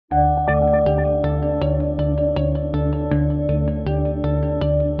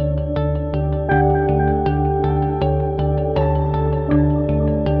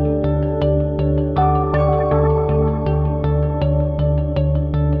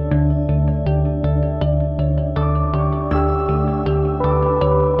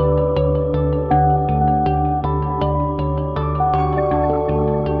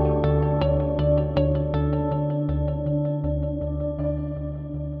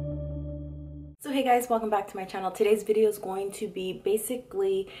So hey guys, welcome back to my channel. Today's video is going to be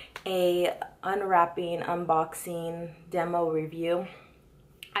basically a unwrapping, unboxing, demo review.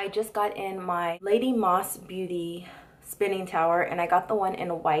 I just got in my LadyMoss Beauty spinning tower and I got the one in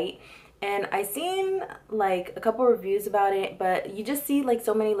white. And I seen like a couple reviews about it, but you just see like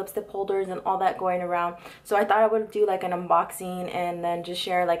so many lipstick holders and all that going around. So I thought I would do like an unboxing and then just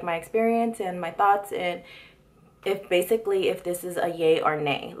share like my experience and my thoughts, and if this is a yay or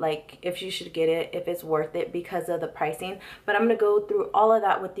nay, like if you should get it, if it's worth it because of the pricing. But I'm gonna go through all of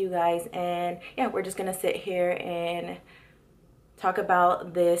that with you guys, and yeah, we're just gonna sit here and talk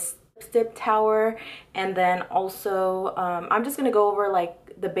about this lipstick tower. And then also I'm just gonna go over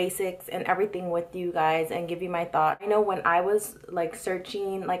like the basics and everything with you guys and give you my thought. I know when I was like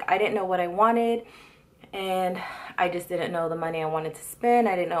searching, like I didn't know what I wanted, and I just didn't know the money I wanted to spend.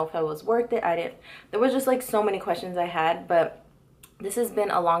 I didn't know if it was worth it. There was just like so many questions I had, but this has been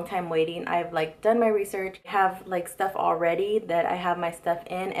a long time waiting. I've like done my research, have like stuff already that I have my stuff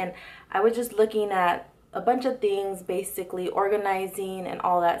in, and I was just looking at a bunch of things, basically organizing and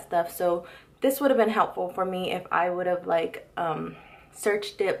all that stuff. So this would have been helpful for me if I would have like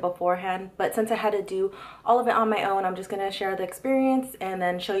searched it beforehand, but since I had to do all of it on my own, I'm just going to share the experience and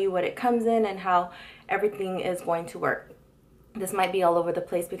then show you what it comes in and how everything is going to work. This might be all over the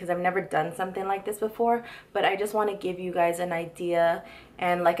place because I've never done something like this before, but I just want to give you guys an idea,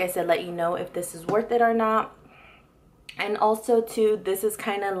 and like I said, let you know if this is worth it or not. And also too, this is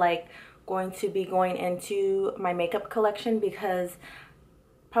kind of like going to be going into my makeup collection, because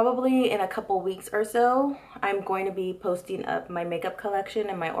probably in a couple weeks or so, I'm going to be posting up my makeup collection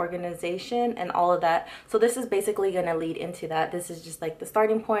and my organization and all of that. So this is basically going to lead into that. This is just like the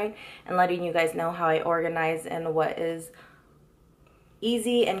starting point and letting you guys know how I organize and what is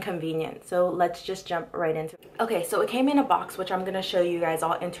easy and convenient. So let's just jump right into it. Okay, so it came in a box, which I'm going to show you guys.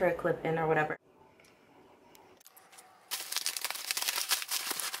 I'll enter a clip in or whatever.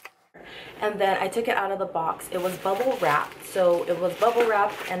 And then I took it out of the box. It was bubble wrapped. So it was bubble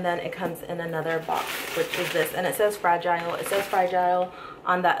wrapped, and then it comes in another box, which is this. And it says fragile. It says fragile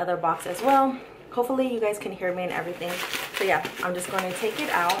on that other box as well. Hopefully you guys can hear me and everything. So yeah, I'm just going to take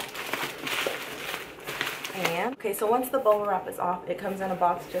it out. And okay, so once the bubble wrap is off, it comes in a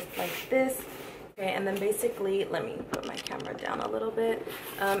box just like this. Okay, and then basically, let me put my camera down a little bit.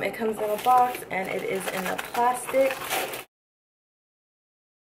 It comes in a box, and it is in a plastic.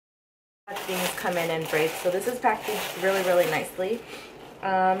 Things come in braids, so this is packaged really nicely.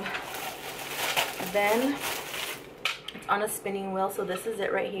 Then it's on a spinning wheel, so this is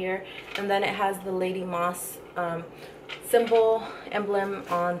it right here, and then it has the LadyMoss symbol emblem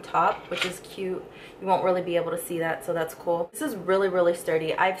on top, which is cute. You won't really be able to see that, so that's cool. This is really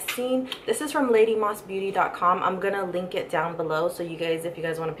sturdy. This is from LadyMossBeauty.com. I'm gonna link it down below, so you guys, if you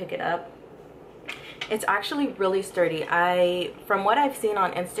guys want to pick it up. It's actually really sturdy. From what I've seen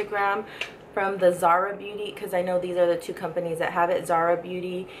on Instagram from the Zahra Beauty, because I know these are the two companies that have it, Zahra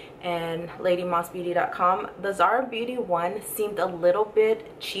Beauty and LadyMossBeauty.com. The Zahra Beauty one seemed a little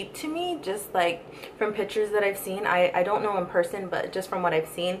bit cheap to me, just like from pictures that I've seen. I don't know in person, but just from what I've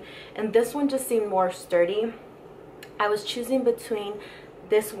seen. And this one just seemed more sturdy. I was choosing between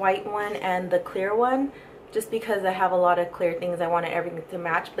this white one and the clear one, just because I have a lot of clear things. I wanted everything to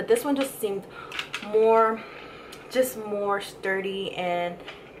match, but this one just seemed more sturdy, and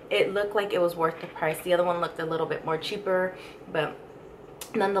it looked like it was worth the price. The other one looked a little bit more cheaper, but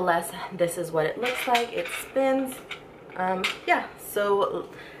nonetheless, this is what it looks like. It spins. Yeah, so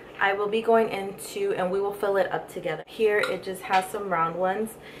I will be going into, and we will fill it up together. Here it just has some round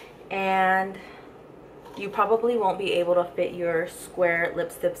ones, and you probably won't be able to fit your square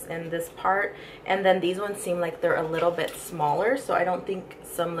lipsticks in this part. And then these ones seem like they're a little bit smaller, so I don't think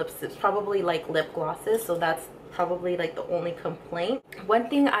some lipsticks, probably like lip glosses, so that's probably like the only complaint. One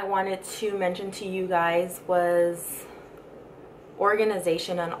thing I wanted to mention to you guys was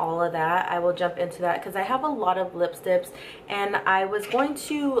organization and all of that. I will jump into that because I have a lot of lipsticks, and I was going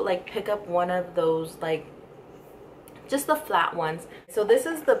to like pick up one of those, like just the flat ones. So this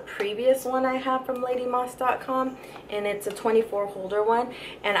is the previous one I have from LadyMoss.com, and it's a 24 holder one,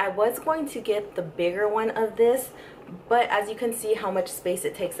 and I was going to get the bigger one of this, but as you can see how much space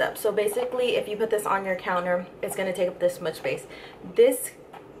it takes up. So basically, if you put this on your counter, it's going to take up this much space. This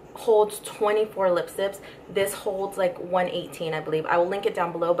holds 24 lipsticks. This holds like 118, I believe. I will link it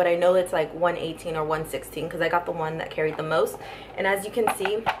down below, but I know it's like 118 or 116 because I got the one that carried the most. And as you can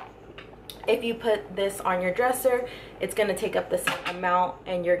see, if you put this on your dresser, it's going to take up the same amount,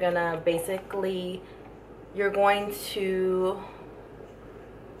 and you're going to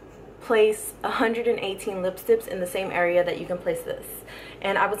place 118 lipsticks in the same area that you can place this.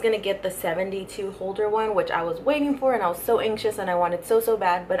 And I was gonna get the 72 holder one, which I was waiting for, and I was so anxious and I wanted so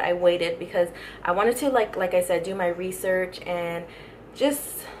bad, but I waited because I wanted to, like I said, do my research and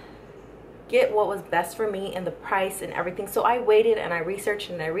just get what was best for me and the price and everything. So I waited and I researched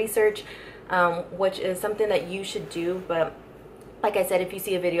and I researched, which is something that you should do. But like I said, if you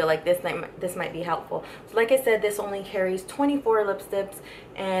see a video like this, this might be helpful. So like I said, this only carries 24 lipsticks,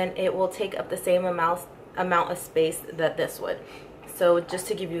 and it will take up the same amount of space that this would. So just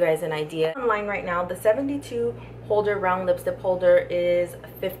to give you guys an idea, online right now, the 72 holder round lipstick holder is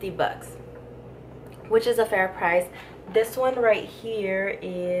 50 bucks, which is a fair price. This one right here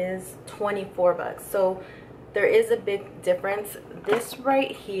is 24 bucks. So there is a big difference. This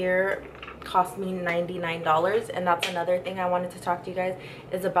right here cost me $99, and that's another thing I wanted to talk to you guys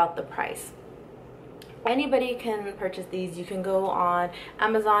is about the price. Anybody can purchase these. You can go on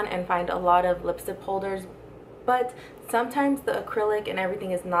Amazon and find a lot of lipstick holders, but sometimes the acrylic and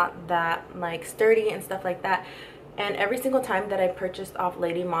everything is not that like sturdy and stuff like that. And every single time that I purchased off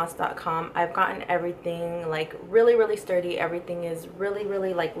LadyMoss.com, I've gotten everything like really sturdy. Everything is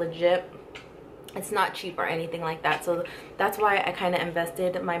really like legit. It's not cheap or anything like that. So that's why I kind of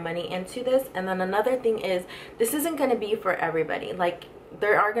invested my money into this. And then another thing is, this isn't going to be for everybody. Like,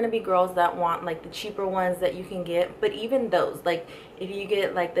 there are going to be girls that want like the cheaper ones that you can get, but even those, like if you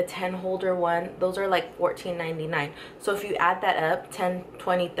get like the 10 holder one, those are like $14.99. So if you add that up, 10,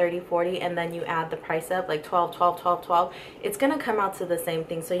 20, 30, 40, and then you add the price up like 12, 12, 12, 12, it's going to come out to the same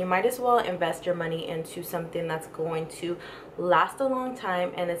thing. So you might as well invest your money into something that's going to last a long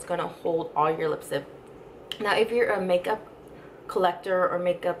time and it's going to hold all your lipstick. Now if you're a makeup collector or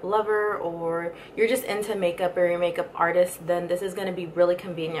makeup lover, or you're just into makeup or you're a makeup artist, then this is going to be really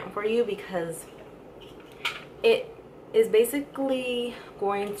convenient for you, because it is basically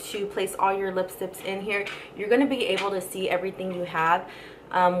going to place all your lipsticks in here. You're going to be able to see everything you have,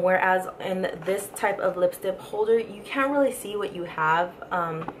 whereas in this type of lipstick holder you can't really see what you have.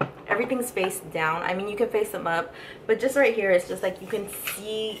 Everything's face down. I mean, you can face them up, but just right here it's just like you can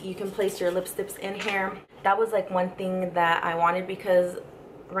see, you can place your lipsticks in here. That was like one thing that I wanted, because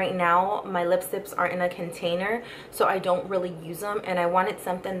right now my lipsticks are in a container, so I don't really use them, and I wanted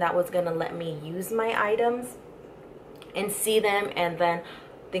something that was gonna let me use my items and see them and then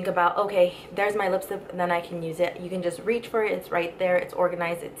think about, okay, there's my lipstick, and then I can use it. You can just reach for it, it's right there, it's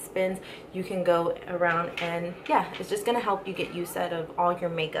organized, it spins, you can go around, and yeah, it's just gonna help you get use out of all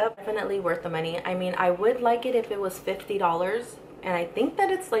your makeup. Definitely worth the money. I mean, I would like it if it was $50, and I think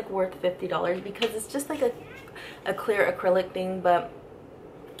that it's like worth $50 because it's just like a clear acrylic thing. But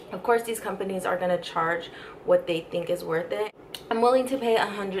of course these companies are gonna charge what they think is worth it. I'm willing to pay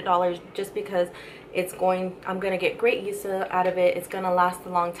 $100 just because I'm gonna get great use out of it. It's gonna last a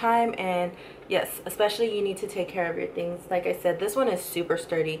long time, and yes, especially you need to take care of your things. Like I said, this one is super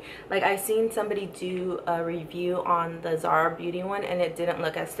sturdy. Like, I've seen somebody do a review on the Zahra Beauty one and it didn't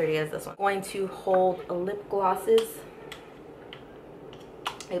look as sturdy as this one. I'm going to hold lip glosses.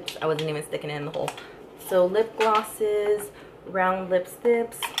 Oops, I wasn't even sticking it in the hole. So lip glosses, round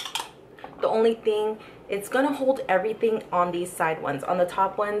lipsticks. The only thing, it's gonna hold everything on these side ones. On the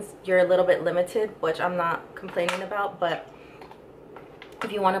top ones, you're a little bit limited, which I'm not complaining about, but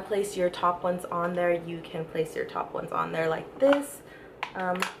if you want to place your top ones on there, you can place your top ones on there like this.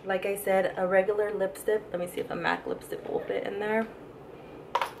 Like I said, a regular lipstick, let me see if a MAC lipstick will fit in there.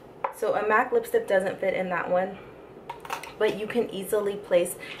 So a MAC lipstick doesn't fit in that one, but you can easily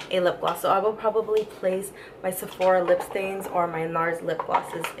place a lip gloss. So I will probably place my Sephora lip stains or my NARS lip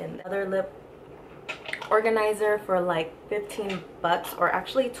glosses in the other lip organizer for like 15 bucks, or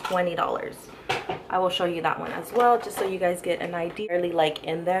actually $20. I will show you that one as well, just so you guys get an idea. They're really like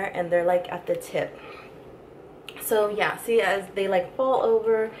in there, and they're like at the tip. So yeah, see, as they like fall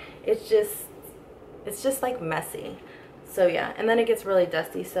over, it's just like messy. So yeah, and then it gets really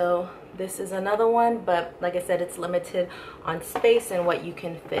dusty. So this is another one, but like I said, it's limited on space and what you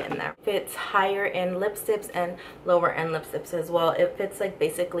can fit in there. It fits higher end lipsticks and lower end lipsticks as well. It fits like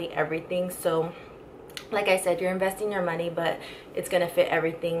basically everything. So like I said, you're investing your money, but it's gonna fit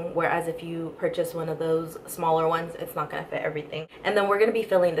everything, whereas if you purchase one of those smaller ones, it's not gonna fit everything. And then we're gonna be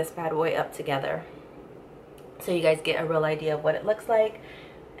filling this bad boy up together so you guys get a real idea of what it looks like.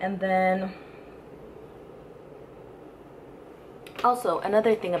 And then also,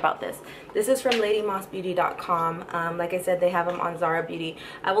 another thing about this is from LadyMossBeauty.com. Like I said, they have them on Zahra Beauty.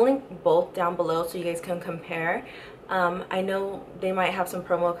 I will link both down below so you guys can compare. I know they might have some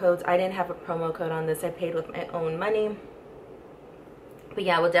promo codes. I didn't have a promo code on this. I paid with my own money. But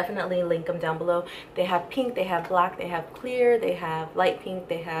yeah, I will definitely link them down below. They have pink, they have black, they have clear, they have light pink,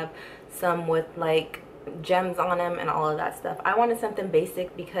 they have some with like gems on them and all of that stuff. I wanted something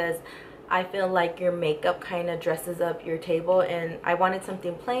basic because I feel like your makeup kind of dresses up your table, and I wanted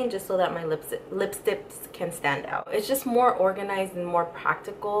something plain just so that my lipsticks can stand out. It's just more organized and more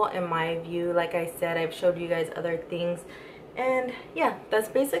practical in my view. Like I said, I've showed you guys other things, and yeah, that's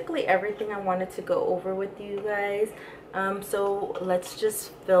basically everything I wanted to go over with you guys. So let's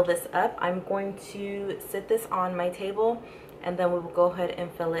just fill this up. I'm going to sit this on my table and then we will go ahead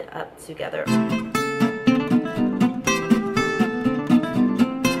and fill it up together.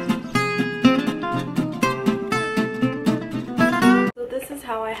 So this is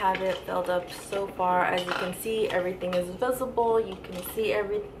how I have it filled up so far. As you can see, everything is visible. You can see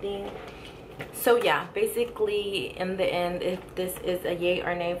everything. So yeah, basically in the end, if this is a yay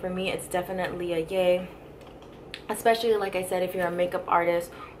or nay for me, it's definitely a yay. Especially, like I said, if you're a makeup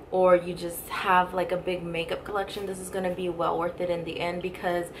artist or you just have like a big makeup collection, this is going to be well worth it in the end,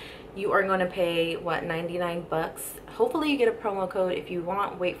 because you are going to pay what, 99 bucks. Hopefully you get a promo code. If you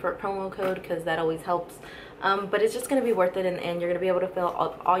want, wait for a promo code because that always helps. But it's just going to be worth it in the end. You're going to be able to fill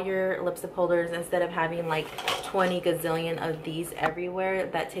all your lipstick holders instead of having like 20 gazillion of these everywhere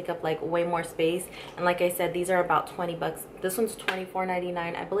that take up like way more space. And like I said, these are about 20 bucks. This one's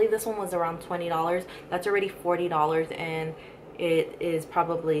 $24.99. I believe this one was around $20. That's already $40, and it is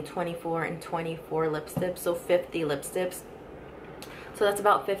probably 24 and 24 lipsticks, so 50 lipsticks. So that's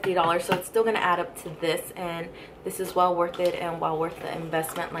about $50. So it's still going to add up to this, and this is well worth it and well worth the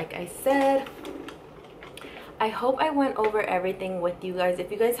investment, like I said. I hope I went over everything with you guys.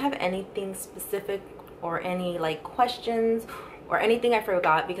 If you guys have anything specific or any like questions or anything I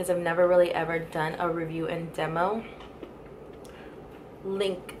forgot, because I've never really ever done a review and demo,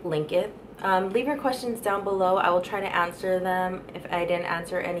 link it. Leave your questions down below. I will try to answer them if I didn't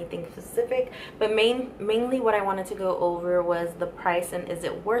answer anything specific. But mainly what I wanted to go over was the price and is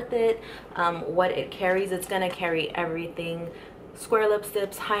it worth it, what it carries. It's going to carry everything: square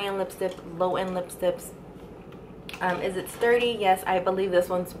lipsticks, high-end lipsticks, low-end lipsticks. Is it sturdy? Yes, I believe this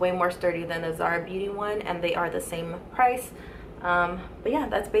one's way more sturdy than the Zahra Beauty one, and they are the same price. But yeah,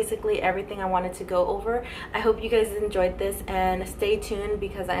 that's basically everything I wanted to go over. I hope you guys enjoyed this, and stay tuned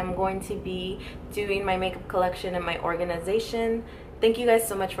because I am going to be doing my makeup collection and my organization. Thank you guys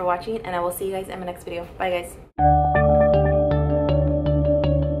so much for watching, and I will see you guys in my next video. Bye guys.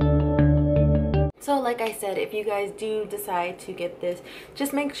 So like I said, if you guys do decide to get this,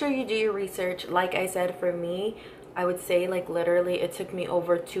 just make sure you do your research. Like I said, for me, I would say like literally it took me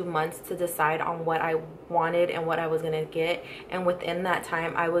over 2 months to decide on what I wanted and what I was gonna get, and within that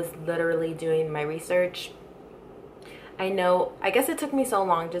time I was literally doing my research. I guess it took me so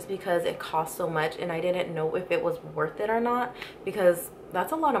long just because it cost so much and I didn't know if it was worth it or not, because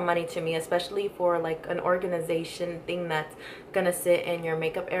that's a lot of money to me, especially for like an organization thing that's gonna sit in your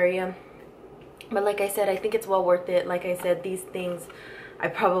makeup area. But like I said, I think it's well worth it. Like I said, these things I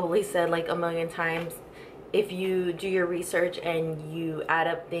probably said like a million times. If you do your research and you add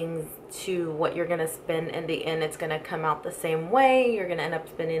up things to what you're gonna spend, in the end it's gonna come out the same way. You're gonna end up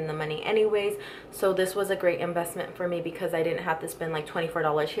spending the money anyways. So this was a great investment for me because I didn't have to spend like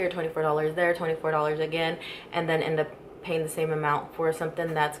 $24 here, $24 there, $24 again, and then end up paying the same amount for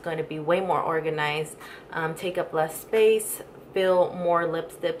something that's going to be way more organized, take up less space, fill more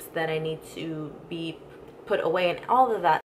lipsticks that I need to be put away, and all of that